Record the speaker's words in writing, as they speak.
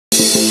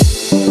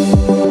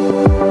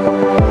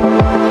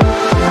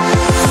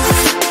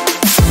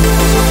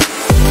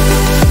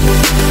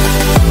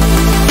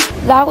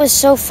was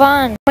so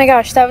fun. Oh my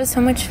gosh, that was so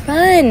much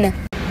fun.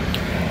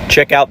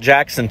 Check out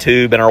Jackson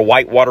Tube and our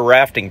whitewater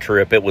rafting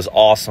trip. It was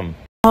awesome.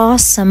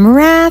 Awesome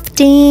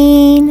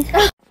rafting.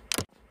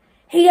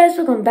 Hey guys,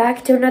 welcome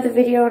back to another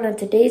video. And on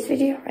today's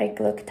video, I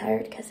look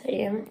tired because I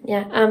am.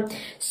 Yeah.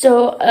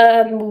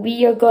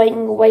 We are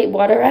going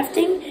whitewater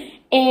rafting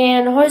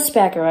and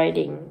horseback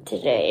riding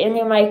today. And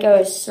we might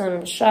go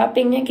some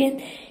shopping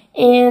again.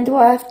 And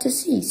we'll have to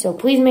see. So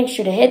please make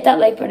sure to hit that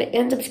like button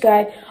and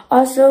subscribe.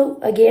 Also,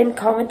 again,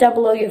 comment down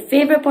below your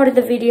favorite part of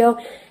the video.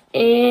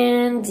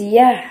 And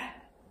yeah.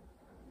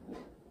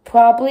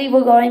 Probably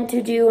we're going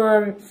to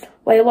do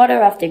whitewater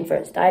rafting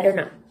first. I don't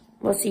know.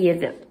 We'll see you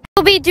then.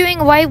 We'll be doing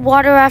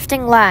whitewater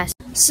rafting last.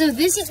 So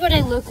this is what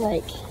I look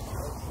like.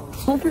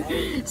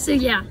 So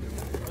yeah.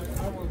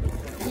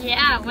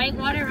 Yeah,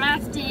 whitewater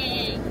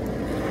rafting.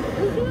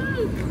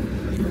 Woohoo!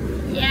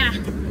 Yeah,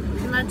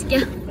 let's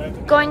go.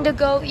 Going to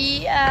go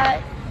eat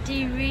at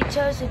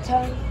Doritos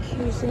Italian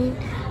Cuisine.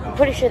 I'm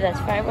pretty sure that's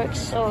fireworks,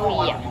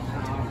 so yeah.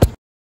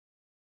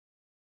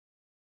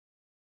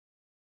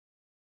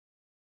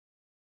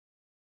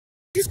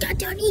 Just got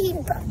done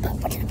eating.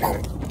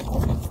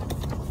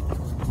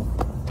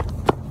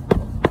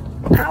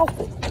 Ow.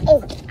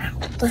 Oh, ow.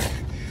 I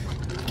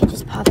can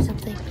just pop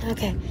something.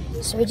 Okay,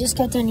 so we just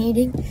got done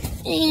eating.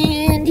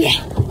 And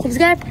yeah,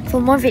 subscribe for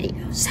more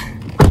videos.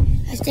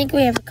 I think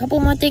we have a couple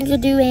more things to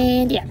do,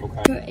 and yeah.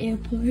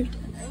 Airport.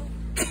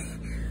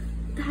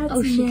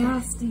 That's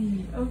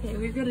nasty. Okay,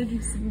 we've got to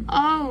do some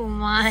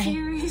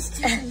serious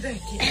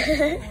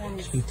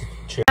disinfecting.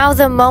 Now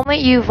the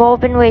moment you've all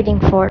been waiting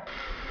for.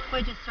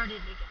 We just started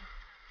again.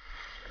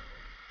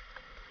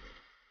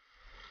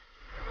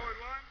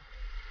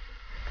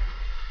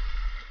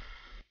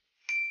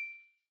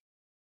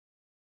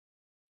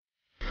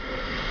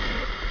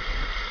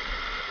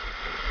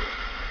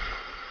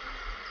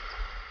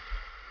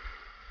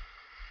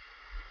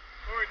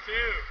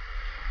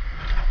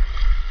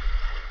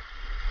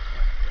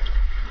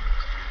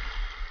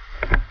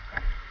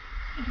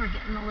 I think we're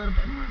getting a little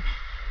bit more.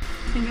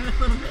 Maybe a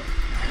little bit.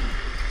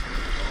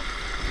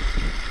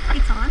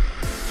 It's on.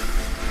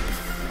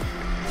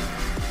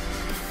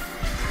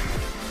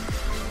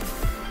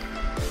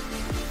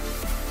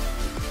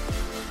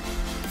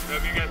 So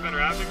have you guys been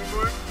rafting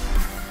before?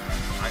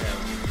 I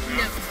have.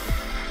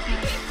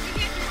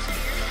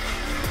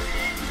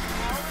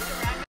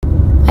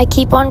 I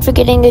keep on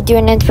forgetting to do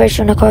an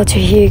inspirational quote, so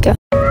here you go.